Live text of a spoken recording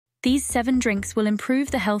These 7 drinks will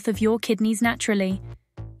improve the health of your kidneys naturally.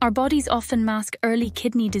 Our bodies often mask early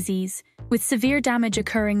kidney disease, with severe damage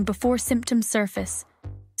occurring before symptoms surface.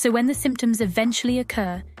 So when the symptoms eventually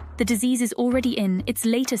occur, the disease is already in its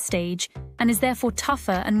later stage and is therefore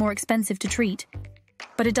tougher and more expensive to treat.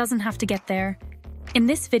 But it doesn't have to get there. In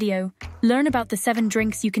this video, learn about the 7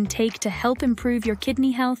 drinks you can take to help improve your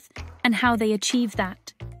kidney health and how they achieve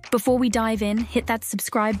that. Before we dive in, hit that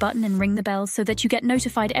subscribe button and ring the bell so that you get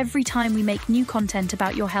notified every time we make new content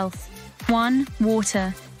about your health. 1.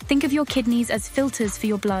 Water. Think of your kidneys as filters for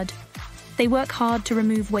your blood. They work hard to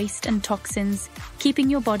remove waste and toxins, keeping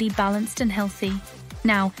your body balanced and healthy.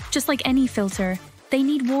 Now, just like any filter, they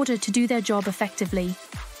need water to do their job effectively.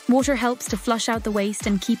 Water helps to flush out the waste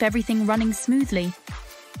and keep everything running smoothly.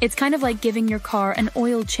 It's kind of like giving your car an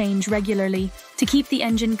oil change regularly to keep the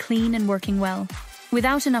engine clean and working well.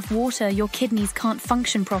 Without enough water, your kidneys can't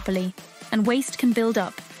function properly, and waste can build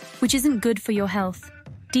up, which isn't good for your health.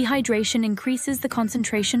 Dehydration increases the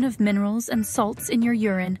concentration of minerals and salts in your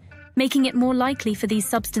urine, making it more likely for these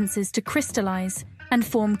substances to crystallize and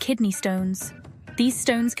form kidney stones. These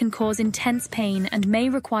stones can cause intense pain and may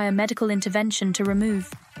require medical intervention to remove.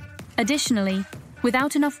 Additionally,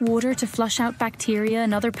 without enough water to flush out bacteria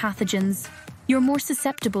and other pathogens, you're more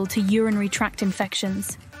susceptible to urinary tract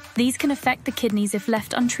infections. These can affect the kidneys if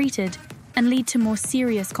left untreated and lead to more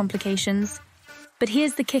serious complications. But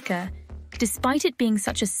here's the kicker. Despite it being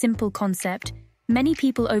such a simple concept, many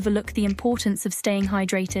people overlook the importance of staying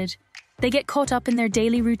hydrated. They get caught up in their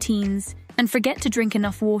daily routines and forget to drink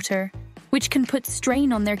enough water, which can put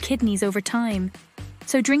strain on their kidneys over time.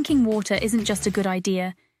 So drinking water isn't just a good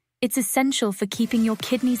idea. It's essential for keeping your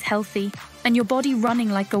kidneys healthy and your body running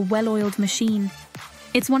like a well-oiled machine.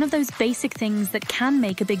 It's one of those basic things that can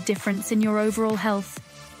make a big difference in your overall health.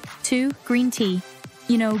 2. Green tea.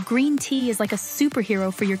 You know, green tea is like a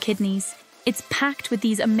superhero for your kidneys. It's packed with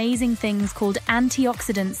these amazing things called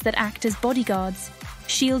antioxidants that act as bodyguards,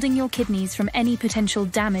 shielding your kidneys from any potential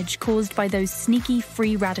damage caused by those sneaky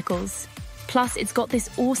free radicals. Plus, it's got this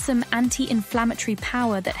awesome anti-inflammatory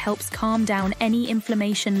power that helps calm down any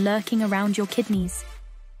inflammation lurking around your kidneys.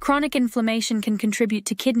 Chronic inflammation can contribute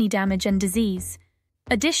to kidney damage and disease.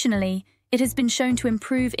 Additionally, it has been shown to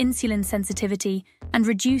improve insulin sensitivity and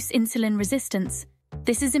reduce insulin resistance.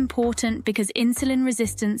 This is important because insulin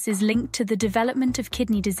resistance is linked to the development of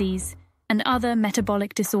kidney disease and other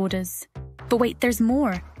metabolic disorders. But wait, there's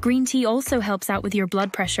more. Green tea also helps out with your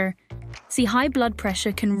blood pressure. See, high blood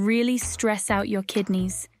pressure can really stress out your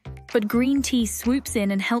kidneys. But green tea swoops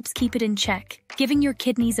in and helps keep it in check, giving your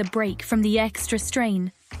kidneys a break from the extra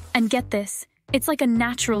strain. And get this, it's like a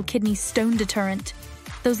natural kidney stone deterrent.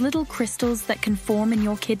 Those little crystals that can form in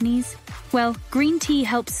your kidneys, well, green tea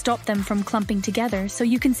helps stop them from clumping together so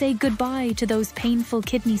you can say goodbye to those painful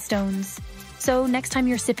kidney stones. So next time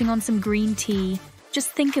you're sipping on some green tea,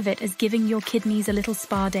 just think of it as giving your kidneys a little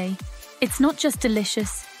spa day. It's not just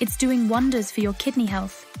delicious, it's doing wonders for your kidney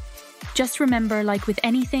health. Just remember, like with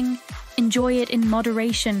anything, enjoy it in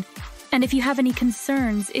moderation. And if you have any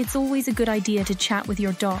concerns, it's always a good idea to chat with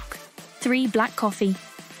your doc. 3. Black coffee.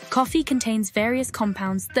 Coffee contains various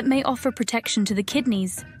compounds that may offer protection to the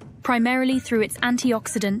kidneys, primarily through its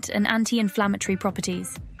antioxidant and anti-inflammatory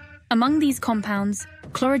properties. Among these compounds,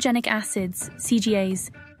 chlorogenic acids,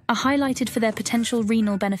 CGAs, are highlighted for their potential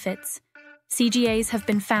renal benefits. CGAs have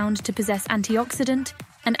been found to possess antioxidant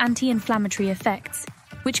and anti-inflammatory effects,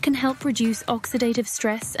 which can help reduce oxidative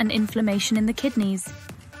stress and inflammation in the kidneys,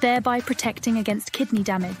 thereby protecting against kidney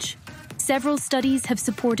damage. Several studies have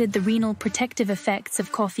supported the renal protective effects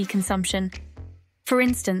of coffee consumption. For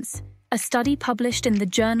instance, a study published in the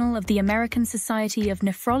Journal of the American Society of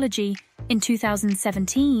Nephrology in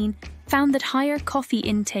 2017 found that higher coffee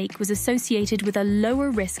intake was associated with a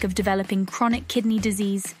lower risk of developing chronic kidney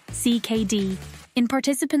disease, CKD, in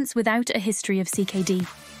participants without a history of CKD.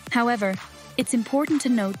 However, it's important to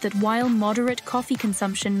note that while moderate coffee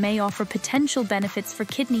consumption may offer potential benefits for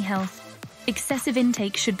kidney health, excessive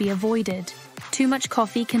intake should be avoided. Too much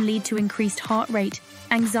coffee can lead to increased heart rate,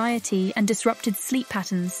 anxiety, and disrupted sleep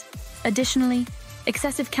patterns. Additionally,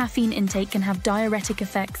 excessive caffeine intake can have diuretic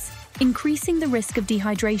effects, increasing the risk of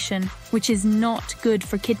dehydration, which is not good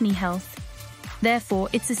for kidney health. Therefore,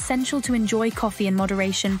 it's essential to enjoy coffee in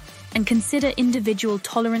moderation and consider individual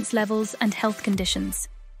tolerance levels and health conditions.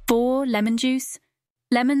 4. Lemon juice.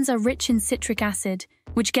 Lemons are rich in citric acid,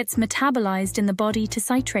 which gets metabolized in the body to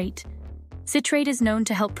citrate. Citrate is known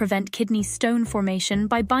to help prevent kidney stone formation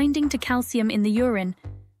by binding to calcium in the urine,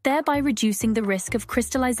 thereby reducing the risk of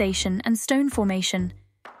crystallization and stone formation.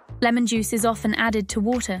 Lemon juice is often added to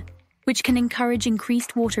water, which can encourage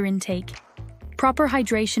increased water intake. Proper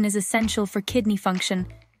hydration is essential for kidney function,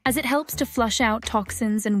 as it helps to flush out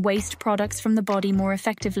toxins and waste products from the body more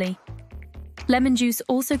effectively. Lemon juice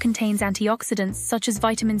also contains antioxidants such as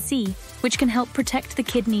vitamin C, which can help protect the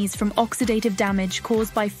kidneys from oxidative damage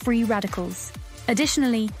caused by free radicals.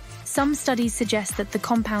 Additionally, some studies suggest that the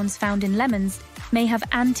compounds found in lemons may have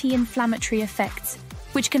anti-inflammatory effects,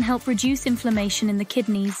 which can help reduce inflammation in the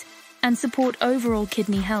kidneys and support overall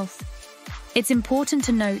kidney health. It's important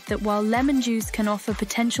to note that while lemon juice can offer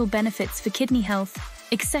potential benefits for kidney health,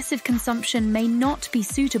 excessive consumption may not be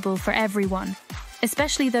suitable for everyone,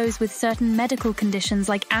 especially those with certain medical conditions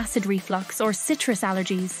like acid reflux or citrus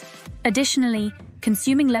allergies. Additionally,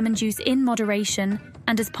 consuming lemon juice in moderation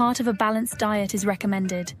and as part of a balanced diet is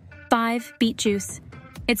recommended. 5. Beet juice.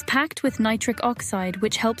 It's packed with nitric oxide,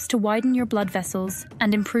 which helps to widen your blood vessels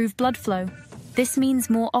and improve blood flow. This means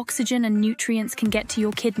more oxygen and nutrients can get to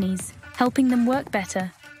your kidneys, helping them work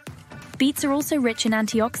better. Beets are also rich in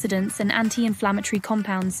antioxidants and anti-inflammatory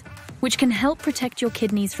compounds, which can help protect your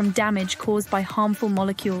kidneys from damage caused by harmful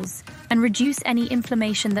molecules and reduce any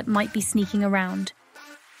inflammation that might be sneaking around.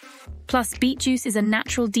 Plus, beet juice is a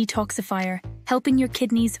natural detoxifier, helping your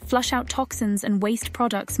kidneys flush out toxins and waste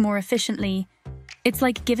products more efficiently. It's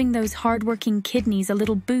like giving those hardworking kidneys a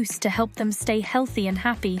little boost to help them stay healthy and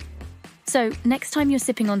happy. So, next time you're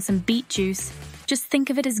sipping on some beet juice, just think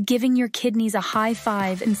of it as giving your kidneys a high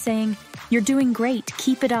five and saying, "You're doing great,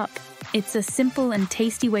 keep it up." It's a simple and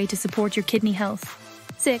tasty way to support your kidney health.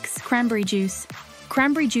 6. Cranberry juice.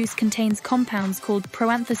 Cranberry juice contains compounds called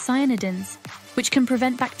proanthocyanidins, which can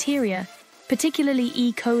prevent bacteria, particularly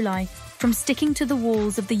E. coli, from sticking to the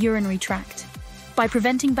walls of the urinary tract. By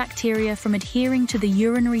preventing bacteria from adhering to the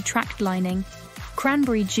urinary tract lining,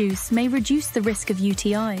 cranberry juice may reduce the risk of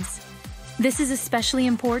UTIs. This is especially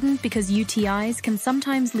important because UTIs can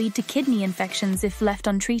sometimes lead to kidney infections if left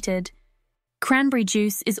untreated. Cranberry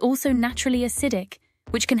juice is also naturally acidic,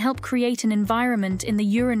 which can help create an environment in the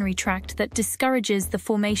urinary tract that discourages the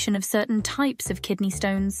formation of certain types of kidney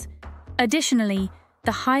stones. Additionally,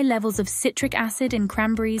 the high levels of citric acid in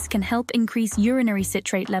cranberries can help increase urinary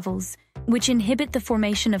citrate levels, which inhibit the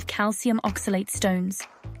formation of calcium oxalate stones.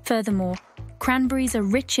 Furthermore, cranberries are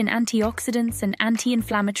rich in antioxidants and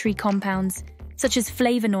anti-inflammatory compounds, such as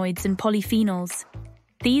flavonoids and polyphenols.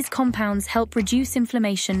 These compounds help reduce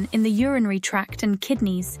inflammation in the urinary tract and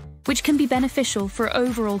kidneys, which can be beneficial for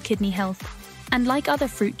overall kidney health. And like other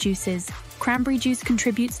fruit juices, cranberry juice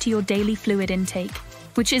contributes to your daily fluid intake,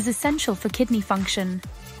 which is essential for kidney function.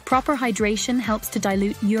 Proper hydration helps to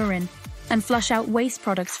dilute urine and flush out waste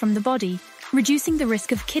products from the body, reducing the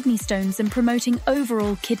risk of kidney stones and promoting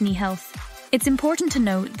overall kidney health. It's important to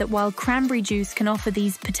note that while cranberry juice can offer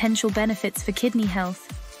these potential benefits for kidney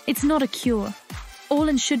health, it's not a cure. All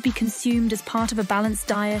and should be consumed as part of a balanced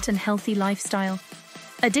diet and healthy lifestyle.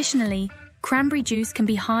 Additionally, cranberry juice can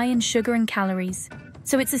be high in sugar and calories,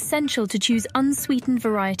 so it's essential to choose unsweetened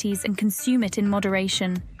varieties and consume it in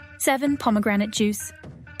moderation. 7. Pomegranate juice.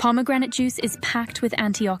 Pomegranate juice is packed with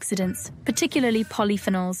antioxidants, particularly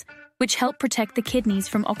polyphenols, which help protect the kidneys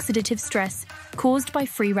from oxidative stress caused by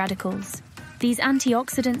free radicals. These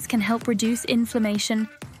antioxidants can help reduce inflammation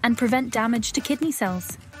and prevent damage to kidney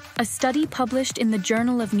cells. A study published in the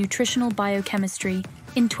Journal of Nutritional Biochemistry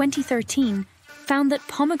in 2013 found that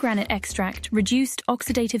pomegranate extract reduced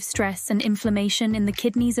oxidative stress and inflammation in the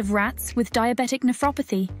kidneys of rats with diabetic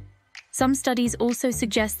nephropathy. Some studies also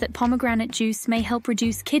suggest that pomegranate juice may help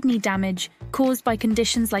reduce kidney damage caused by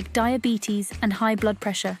conditions like diabetes and high blood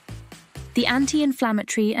pressure. The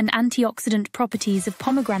anti-inflammatory and antioxidant properties of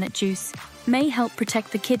pomegranate juice may help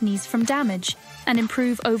protect the kidneys from damage and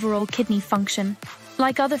improve overall kidney function.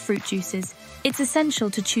 Like other fruit juices, it's essential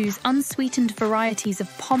to choose unsweetened varieties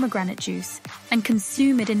of pomegranate juice and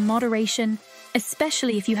consume it in moderation,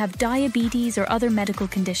 especially if you have diabetes or other medical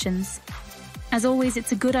conditions. As always,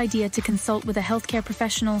 it's a good idea to consult with a healthcare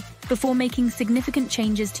professional before making significant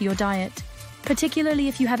changes to your diet, particularly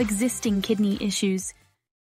if you have existing kidney issues.